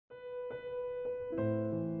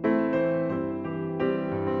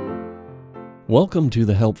Welcome to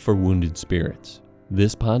the Help for Wounded Spirits.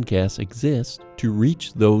 This podcast exists to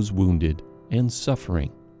reach those wounded and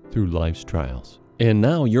suffering through life's trials. And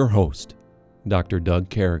now your host, Dr. Doug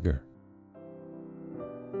Carriger.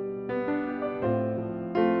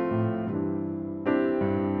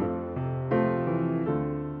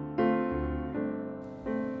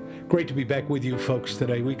 Great to be back with you folks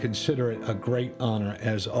today. We consider it a great honor,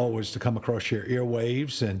 as always, to come across your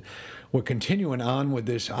airwaves. And we're continuing on with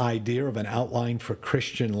this idea of an outline for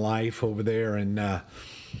Christian life over there in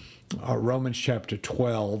Romans chapter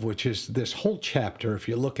 12, which is this whole chapter, if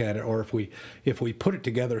you look at it, or if we put it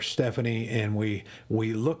together, Stephanie, and we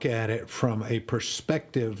look at it from a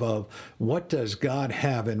perspective of what does God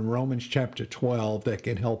have in Romans chapter 12 that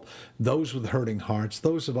can help those with hurting hearts,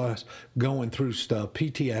 those of us going through stuff,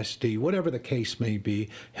 PTSD, whatever the case may be,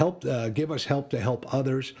 give us help to help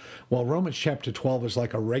others. Well, Romans chapter 12 is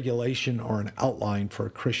like a regulation or an outline for a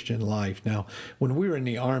Christian life. Now, when we were in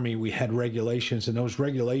the Army, we had regulations, and those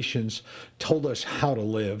regulations told us how to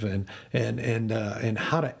live and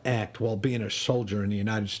how to act while being a soldier in the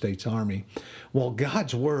United States Army. Well,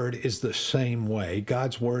 God's Word is the same way.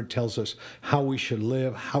 God's Word tells us how we should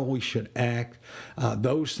live, how we should act,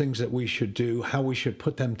 those things that we should do, how we should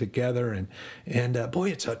put them together. And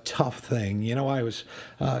boy, it's a tough thing. You know,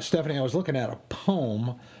 Stephanie, I was looking at a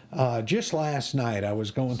poem just last night. I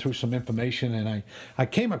was going through some information, and I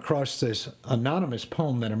came across this anonymous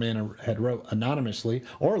poem that a man had wrote anonymously,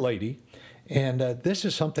 or lady, and this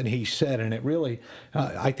is something he said, and it really,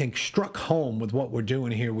 I think, struck home with what we're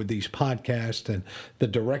doing here with these podcasts and the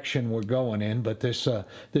direction we're going in. But this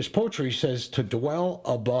poetry says, "To dwell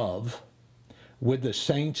above with the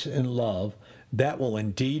saints in love, that will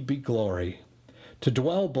indeed be glory. To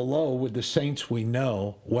dwell below with the saints we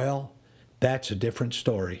know, well, that's a different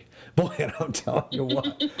story." Boy, and I'm telling you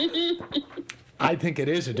what, I think it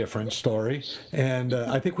is a different story, and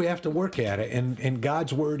I think we have to work at it. And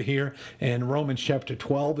God's Word here in Romans chapter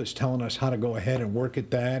 12 is telling us how to go ahead and work at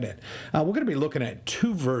that. And we're going to be looking at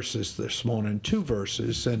two verses this morning,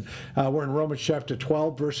 and we're in Romans chapter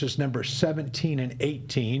 12, verses number 17 and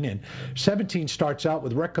 18. And 17 starts out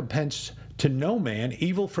with recompense to no man,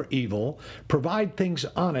 evil for evil, provide things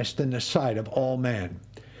honest in the sight of all men.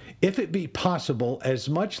 If it be possible, as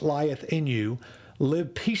much lieth in you,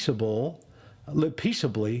 live peaceably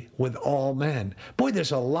with all men. Boy,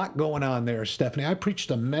 there's a lot going on there, Stephanie. I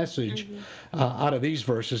preached a message out of these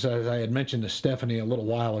verses, as I had mentioned to Stephanie a little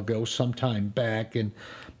while ago, sometime back. And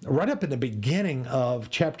right up in the beginning of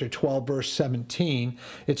chapter 12, verse 17,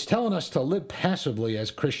 it's telling us to live passively as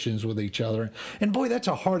Christians with each other. And boy, that's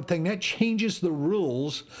a hard thing. That changes the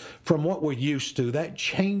rules from what we're used to. That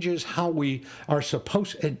changes how we are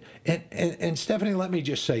supposed to. And Stephanie, let me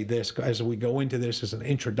just say this as we go into this as an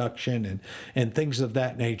introduction and things of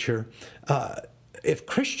that nature. If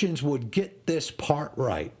Christians would get this part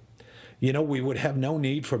right, you know, we would have no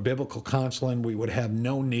need for biblical counseling. We would have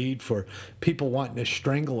no need for people wanting to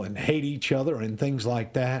strangle and hate each other and things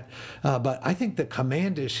like that. But I think the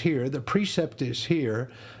command is here, the precept is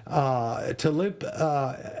here, to live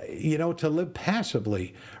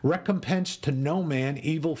passively. Recompense to no man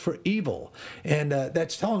evil for evil. And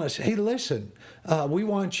that's telling us, hey, listen, we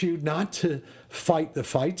want you not to fight the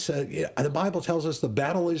fights. The Bible tells us the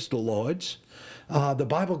battle is the Lord's. The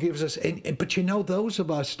Bible gives us, but you know, those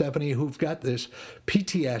of us, Stephanie, who've got this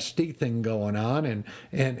PTSD thing going on,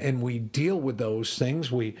 and we deal with those things.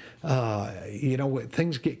 Things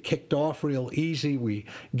get kicked off real easy. We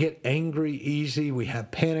get angry easy. We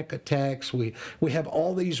have panic attacks. We have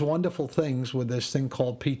all these wonderful things with this thing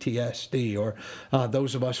called PTSD, or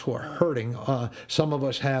those of us who are hurting. Some of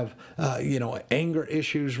us have, anger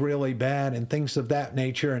issues really bad and things of that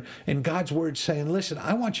nature. And God's Word saying, listen,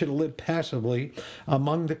 I want you to live passively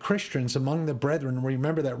among the Christians, among the brethren.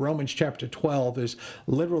 Remember that Romans chapter 12 is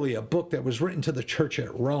literally a book that was written to the church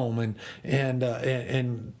at Rome,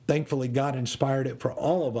 and thankfully God inspired it for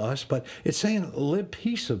all of us. But it's saying live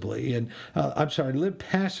peaceably, live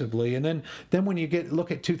passively. And then when you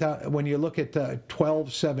look at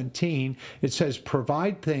 12:17, it says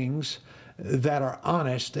provide things that are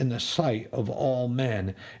honest in the sight of all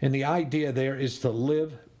men. And the idea there is to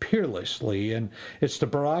live peerlessly, and it's to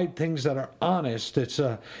provide things that are honest. It's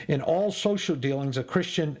in all social dealings, a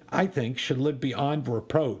Christian, I think, should live beyond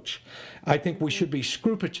reproach. I think we should be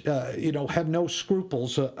have no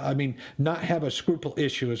scruples. Not have a scruple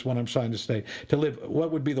issue is what I'm trying to say. To live,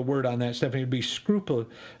 what would be the word on that, Stephanie? It'd be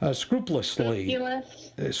scrupulously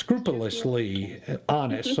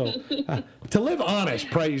honest. So to live honest,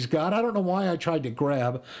 praise God. I don't know why I tried to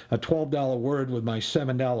grab a $12 word with my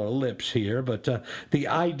 $7 lips here, but the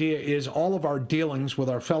idea is all of our dealings with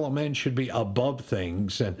our fellow men should be above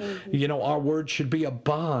things, and our word should be a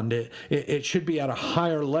bond. It should be at a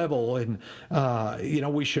higher level, and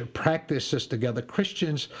we should practice this together.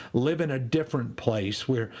 Christians live in a different place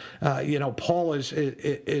where Paul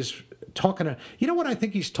is talking. What I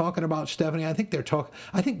think he's talking about, Stephanie? I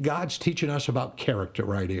think God's teaching us about character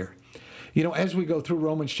right here. As we go through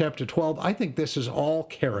Romans chapter 12, I think this is all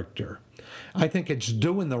character. I think it's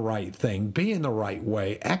doing the right thing, being the right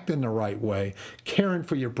way, acting the right way, caring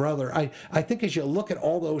for your brother. I think as you look at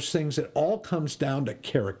all those things, it all comes down to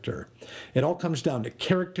character. It all comes down to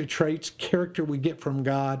character traits, character we get from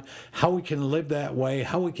God, how we can live that way,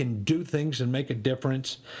 how we can do things and make a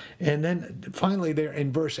difference. And then finally there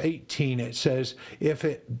in verse 18, it says, if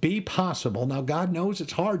it be possible. Now, God knows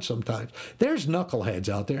it's hard sometimes. There's knuckleheads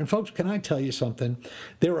out there. And folks, can I tell you something?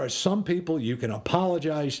 There are some people you can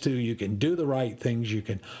apologize to, you can do the right things, you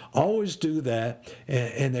can always do that,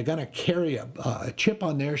 and they're going to carry a chip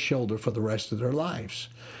on their shoulder for the rest of their lives.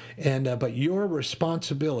 But your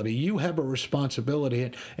responsibility, you have a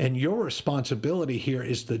responsibility, and your responsibility here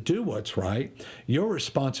is to do what's right. Your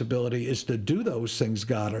responsibility is to do those things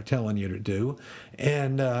God are telling you to do,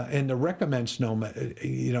 and to recompense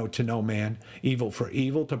to no man evil for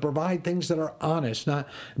evil, to provide things that are honest,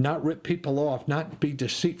 not rip people off, not be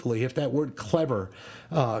deceitfully. If that word clever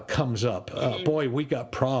comes up, boy, we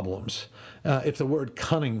got problems. If the word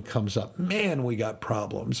cunning comes up, man, we got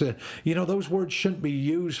problems. Those words shouldn't be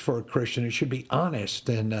used for a Christian. It should be honest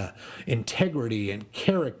and integrity and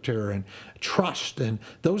character and trust. And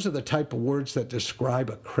those are the type of words that describe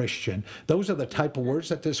a Christian. Those are the type of words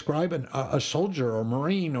that describe a soldier or a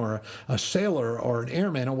Marine or a sailor or an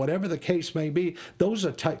airman or whatever the case may be. Those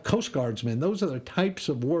are Coast Guardsmen. Those are the types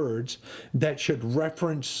of words that should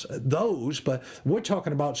reference those. But we're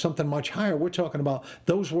talking about something much higher. We're talking about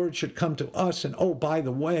those words should come to us. And oh, by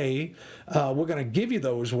the way, we're going to give you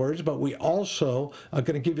those words, but we also are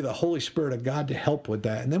going to give you the Holy Spirit of God to help with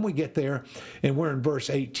that. And then we get there, and we're in verse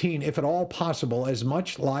 18. If at all possible, as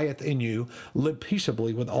much lieth in you, live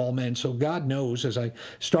peaceably with all men. So God knows, as I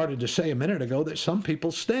started to say a minute ago, that some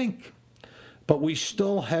people stink. But we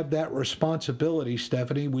still have that responsibility,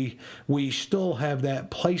 Stephanie. We still have that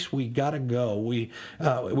place we got to go.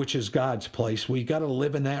 Which is God's place. We got to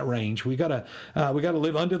live in that range. We got to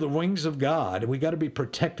live under the wings of God. We got to be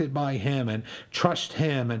protected by Him and trust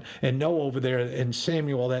Him and know over there in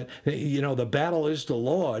Samuel that the battle is the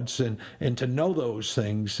Lord's and to know those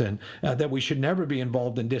things, and that we should never be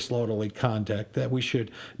involved in disorderly conduct. That we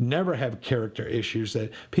should never have character issues.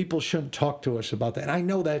 That people shouldn't talk to us about that. And I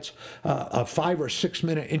know that's a 5 or 6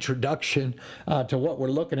 minute introduction to what we're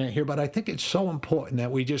looking at here, but I think it's so important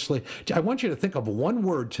that we I want you to think of one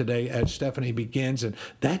word today as Stephanie begins, and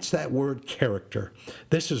that's that word character.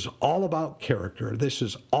 This is all about character. This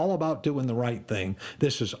is all about doing the right thing.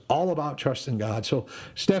 This is all about trusting God. So,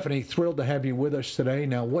 Stephanie, thrilled to have you with us today.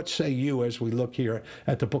 Now, what say you as we look here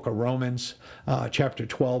at the book of Romans, chapter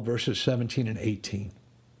 12, verses 17 and 18?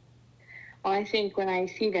 Well, I think when I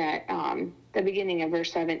see that, the beginning of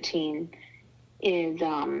verse 17, is,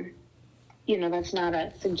 that's not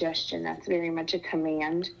a suggestion. That's very much a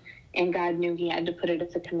command. And God knew He had to put it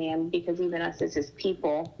as a command because even us as His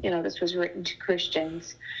people, this was written to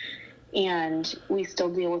Christians. And we still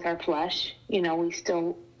deal with our flesh. We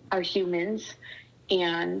still are humans.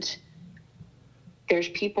 And there's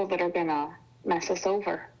people that are going to mess us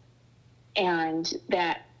over. And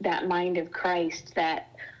that mind of Christ, that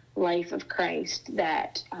life of Christ,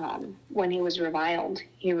 that when He was reviled,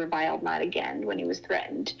 He reviled not again. When He was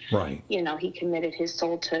threatened, right? He committed His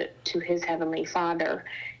soul to His Heavenly Father.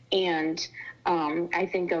 And I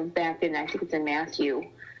think of back in, I think it's in Matthew,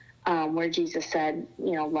 where Jesus said,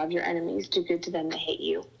 love your enemies, do good to them that hate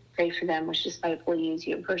you, pray for them which despitefully use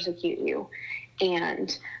you and persecute you.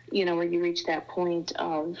 And where you reach that point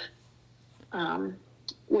of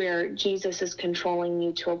where Jesus is controlling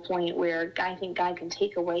you to a point where I think God can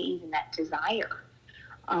take away even that desire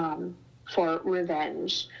for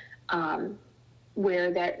revenge,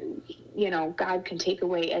 where that, God can take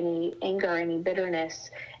away any anger, any bitterness.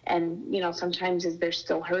 And, sometimes there's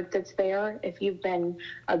still hurt that's there. If you've been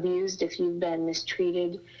abused, if you've been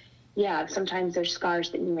mistreated, sometimes there's scars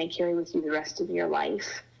that you may carry with you the rest of your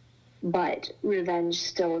life. But revenge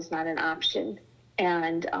still is not an option.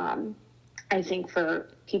 And I think for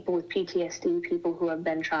people with PTSD, people who have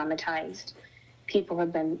been traumatized, people who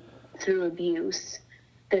have been through abuse,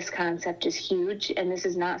 this concept is huge, and this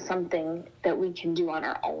is not something that we can do on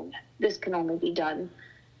our own. This can only be done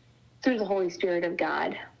through the Holy Spirit of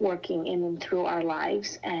God working in and through our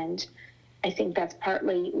lives. And I think that's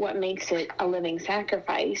partly what makes it a living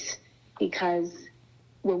sacrifice, because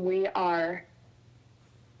when we are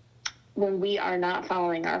not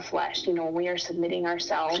following our flesh, when we are submitting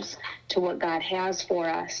ourselves to what God has for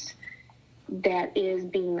us, that is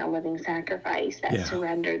being a living sacrifice, that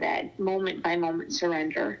surrender, that moment by moment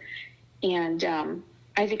surrender. And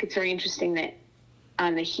I think it's very interesting that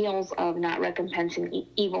on the heels of not recompensing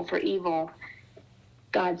evil for evil,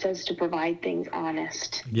 God says to provide things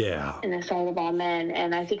honest in the sight of all men.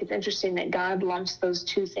 And I think it's interesting that God lumps those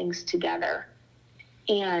two things together.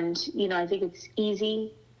 And, I think it's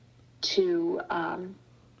easy to,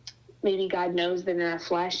 maybe God knows that in our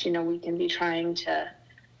flesh, we can be trying to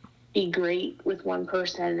be great with one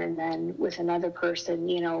person, and then with another person,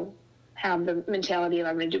 have the mentality of,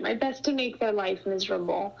 I'm going to do my best to make their life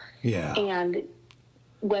miserable. Yeah. And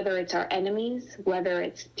whether it's our enemies, whether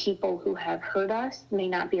it's people who have hurt us, may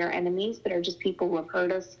not be our enemies, but are just people who have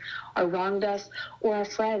hurt us or wronged us, or our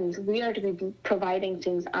friends, we are to be providing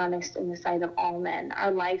things honest in the sight of all men.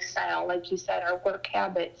 Our lifestyle, like you said, our work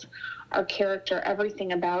habits, our character,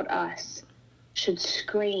 everything about us should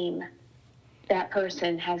scream that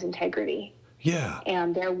person has integrity. Yeah.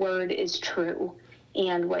 And their word is true.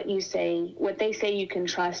 And what they say you can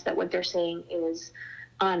trust, that what they're saying is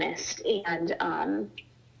honest. And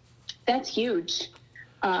that's huge.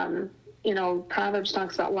 Proverbs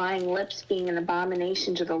talks about lying lips being an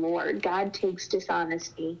abomination to the Lord. God takes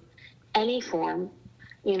dishonesty, any form.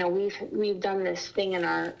 We've done this thing in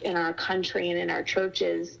our country and in our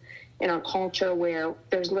churches, in our culture, where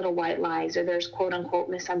there's little white lies, or there's quote unquote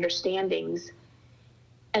misunderstandings,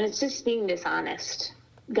 and it's just being dishonest.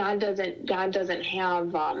 God doesn't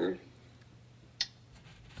have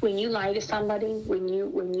when you lie to somebody, when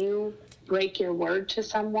you break your word to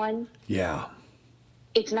someone,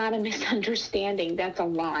 it's not a misunderstanding. That's a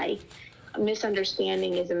lie. A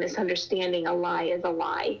misunderstanding is a misunderstanding. A lie is a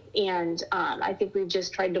lie. And I think we've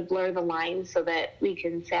just tried to blur the lines so that we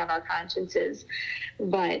can salve our consciences.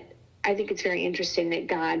 But I think it's very interesting that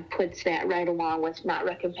God puts that right along with not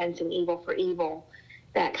recompensing evil for evil,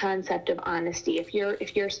 that concept of honesty. If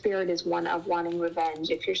your spirit is one of wanting revenge,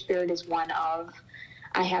 if your spirit is one of,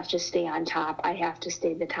 I have to stay on top, I have to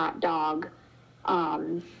stay the top dog,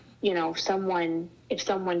 if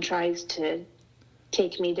someone tries to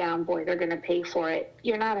take me down, boy, they're going to pay for it.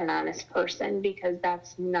 You're not an honest person, because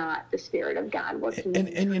that's not the Spirit of God working. And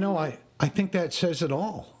I think that says it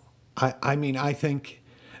all. I think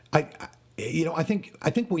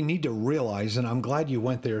we need to realize, and I'm glad you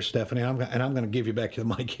went there, Stephanie. I'm going to give you back the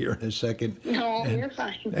mic here in a second. No, you're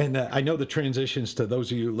fine. And I know the transitions to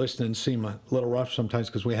those of you listening seem a little rough sometimes,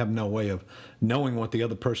 because we have no way of knowing what the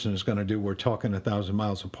other person is going to do. We're talking 1,000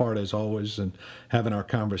 miles apart as always, and having our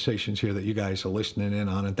conversations here that you guys are listening in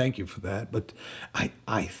on, and thank you for that. But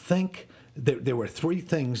I think there were three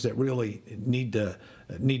things that really need to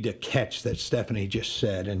catch that Stephanie just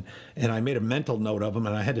said, and I made a mental note of them,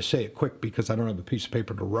 and I had to say it quick because I don't have a piece of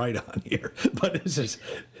paper to write on here. But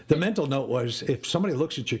the mental note was, if somebody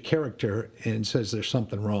looks at your character and says there's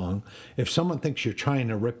something wrong, if someone thinks you're trying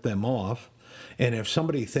to rip them off, and if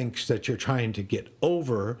somebody thinks that you're trying to get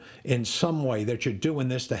over in some way, that you're doing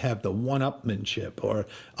this to have the one-upmanship or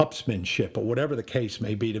upsmanship or whatever the case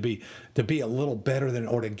may be, to be a little better than,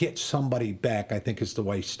 or to get somebody back, I think is the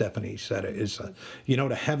way Stephanie said it, is,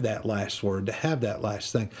 to have that last word, to have that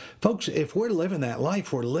last thing. Folks, if we're living that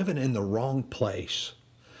life, we're living in the wrong place.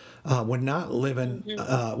 We're not living.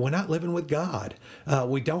 We're not living with God.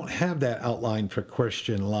 We don't have that outline for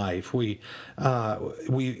Christian life. We want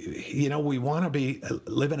to be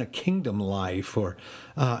living a kingdom life, or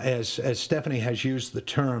as Stephanie has used the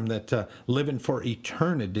term, that living for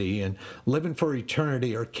eternity, and living for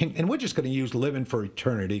eternity, or king. And we're just going to use living for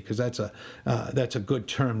eternity because that's a good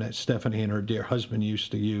term that Stephanie and her dear husband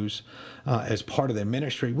used to use as part of their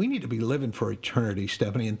ministry. We need to be living for eternity,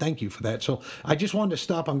 Stephanie, and thank you for that. So I just wanted to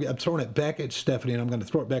stop. I'm throwing it back at Stephanie, and I'm going to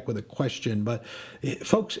throw it back with a question. But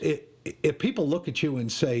folks, if people look at you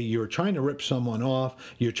and say you're trying to rip someone off,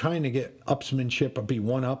 you're trying to get upsmanship or be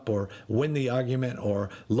one up or win the argument or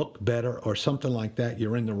look better or something like that,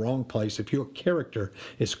 you're in the wrong place. If your character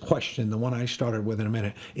is questioned, the one I started with in a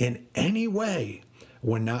minute, in any way,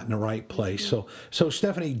 we're not in the right place. So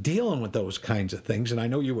Stephanie, dealing with those kinds of things, and I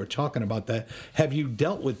know you were talking about that, have you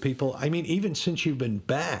dealt with people, I mean, even since you've been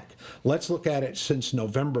back, let's look at it since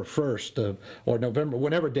November 1st, or November,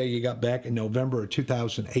 whatever day you got back in November of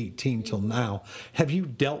 2018 till now, have you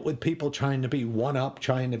dealt with people trying to be one up,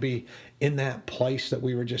 trying to be in that place that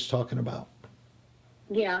we were just talking about?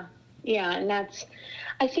 Yeah, and that's,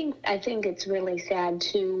 I think it's really sad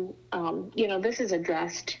too. This is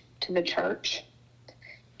addressed to the church,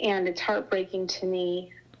 and it's heartbreaking to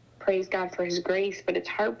me. Praise God for His grace, but it's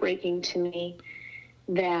heartbreaking to me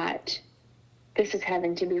that this is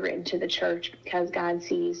having to be written to the church, because God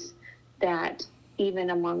sees that even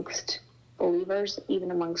amongst believers,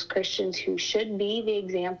 even amongst Christians who should be the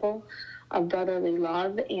example of brotherly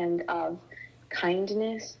love and of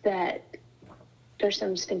kindness, that there's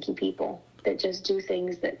some stinky people that just do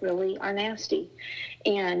things that really are nasty.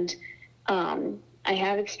 And I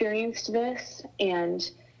have experienced this, and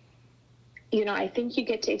I think you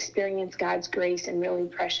get to experience God's grace in really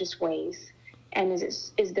precious ways. And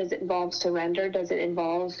does it involve surrender? Does it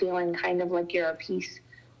involve feeling kind of like you're a piece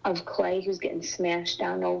of clay who's getting smashed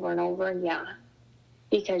down over and over? Yeah.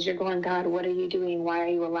 Because you're going, God, what are you doing? Why are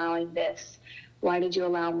you allowing this? Why did you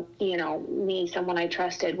allow, me, someone I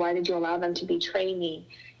trusted? Why did you allow them to betray me?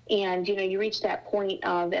 And, you reach that point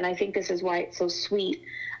of, and I think this is why it's so sweet,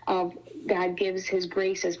 of God gives His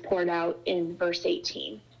grace is poured out in verse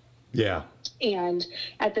 18. Yeah. And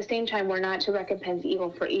at the same time, we're not to recompense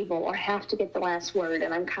evil for evil or have to get the last word.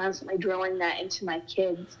 And I'm constantly drilling that into my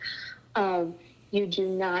kids. You do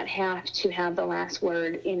not have to have the last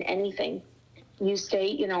word in anything. You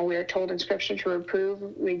state, we're told in Scripture to reprove,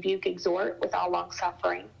 rebuke, exhort with all long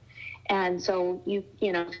suffering. And so you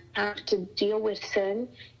have to deal with sin.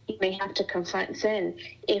 You may have to confront sin.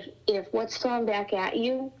 If what's thrown back at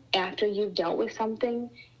you after you've dealt with something,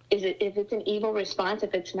 if it's an evil response,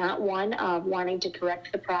 if it's not one of wanting to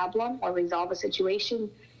correct the problem or resolve a situation,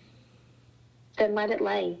 then let it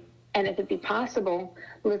lay. And if it be possible,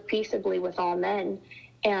 live peaceably with all men.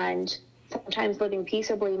 And sometimes living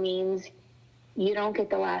peaceably means you don't get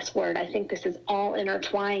the last word. I think this is all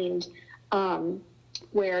intertwined,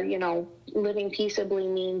 where, living peaceably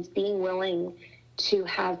means being willing to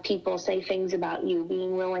have people say things about you,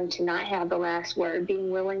 being willing to not have the last word,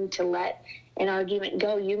 being willing to let an argument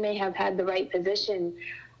go. You may have had the right position,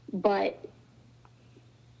 but,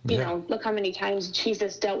 look how many times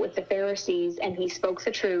Jesus dealt with the Pharisees, and He spoke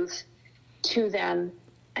the truth to them,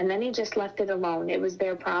 and then He just left it alone. It was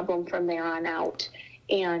their problem from there on out.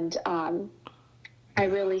 And I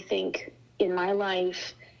really think in my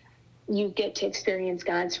life, you get to experience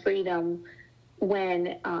God's freedom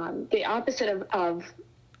when the opposite of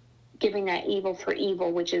giving that evil for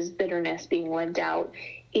evil, which is bitterness being lived out,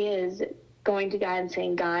 is going to God and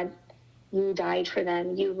saying, God, you died for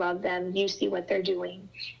them, you love them, you see what they're doing,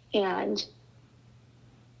 and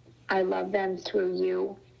I love them through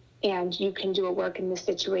you, and you can do a work in this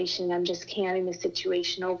situation. I'm just handing the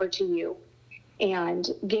situation over to you. And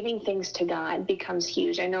giving things to God becomes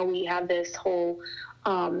huge. I know we have this whole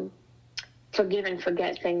forgive and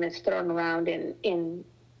forget thing that's thrown around in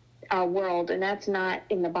our world, and that's not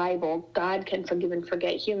in the Bible. God can forgive and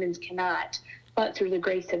forget. Humans cannot. But through the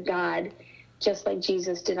grace of God, just like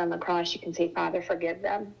Jesus did on the cross, you can say, Father, forgive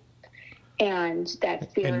them. And that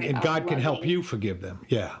spirit and God can help loving. you forgive them.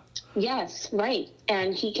 Yeah. Yes, right.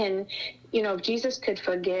 And He can, if Jesus could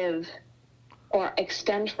forgive or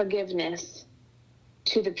extend forgiveness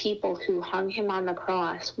to the people who hung Him on the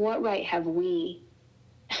cross, what right have we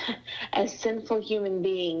as sinful human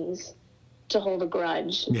beings to hold a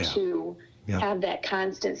grudge, to have that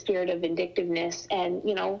constant spirit of vindictiveness? And,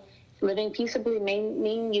 living peaceably may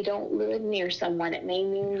mean you don't live near someone. It may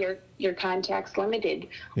mean your contact's limited,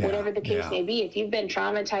 whatever the case may be. If you've been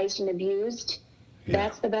traumatized and abused,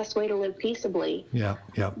 that's the best way to live peaceably. Yeah.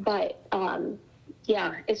 But,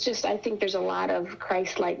 it's just, I think there's a lot of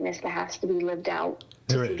Christ-likeness that has to be lived out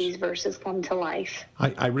to see these verses come to life.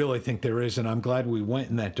 I really think there is, and I'm glad we went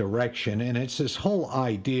in that direction. And it's this whole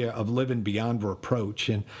idea of living beyond reproach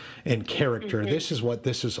and character. Mm-hmm. This is what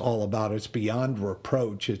this is all about. It's beyond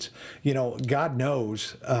reproach. It's, God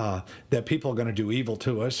knows that people are going to do evil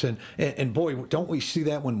to us. And boy, don't we see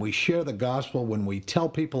that when we share the gospel, when we tell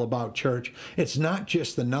people about church? It's not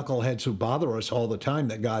just the knuckleheads who bother us all the time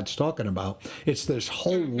that God's talking about. It's this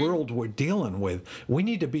whole world we're dealing with. We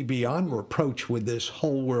need to be beyond reproach with this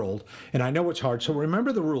whole world. And I know it's hard. So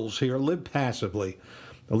remember the rules here. Live passively.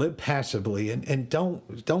 Live passively, and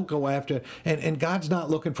don't go after. And God's not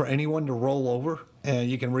looking for anyone to roll over.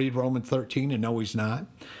 You can read Romans 13 and know He's not.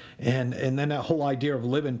 and then that whole idea of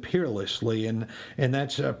living peerlessly, and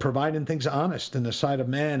that's providing things honest in the sight of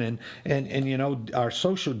men, and our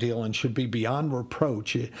social dealing should be beyond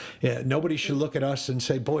reproach. Nobody should look at us and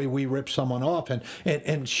say, boy, we ripped someone off,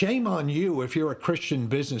 and shame on you if you're a Christian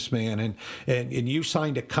businessman and you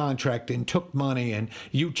signed a contract and took money and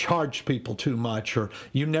you charged people too much, or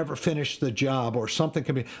you never finished the job, or something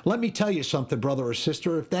can be. Let me tell you something, brother or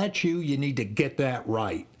sister, if that's you need to get that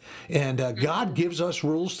right. And God gives us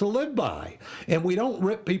rules to live by, and we don't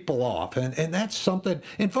rip people off, and that's something.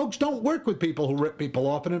 And folks, don't work with people who rip people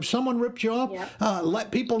off. And if someone ripped you off,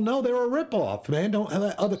 let people know they're a rip-off, man. Don't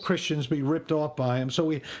let other Christians be ripped off by them.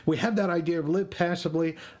 So we have that idea of live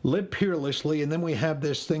passively, live peerlessly, and then we have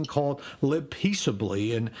this thing called live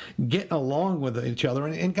peaceably, and getting along with each other.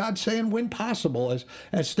 And God's saying, when possible,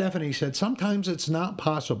 as Stephanie said, sometimes it's not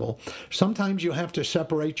possible. Sometimes you have to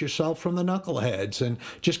separate yourself from the knuckleheads, and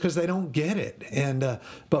just because they don't get it. And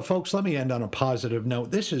but folks, let me end on a positive note.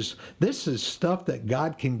 This is stuff that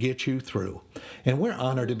God can get you through, and we're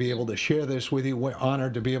honored to be able to share this with you. We're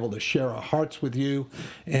honored to be able to share our hearts with you,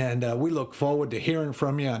 and we look forward to hearing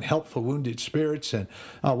from you on Help for Wounded Spirits. And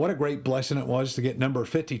what a great blessing it was to get number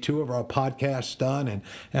 52 of our podcast done,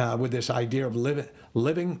 and with this idea of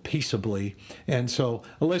living peaceably. And so,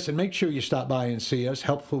 listen, make sure you stop by and see us,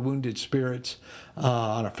 Help for Wounded Spirits,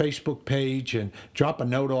 on our Facebook page, and drop a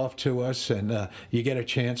note off to us, and you get a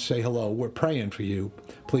chance, say hello. We're praying for you.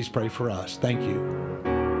 Please pray for us. Thank you.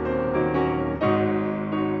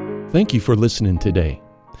 Thank you for listening today.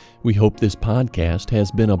 We hope this podcast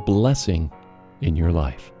has been a blessing in your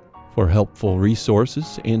life. For helpful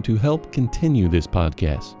resources and to help continue this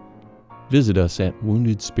podcast, visit us at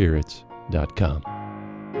woundedspirits.com.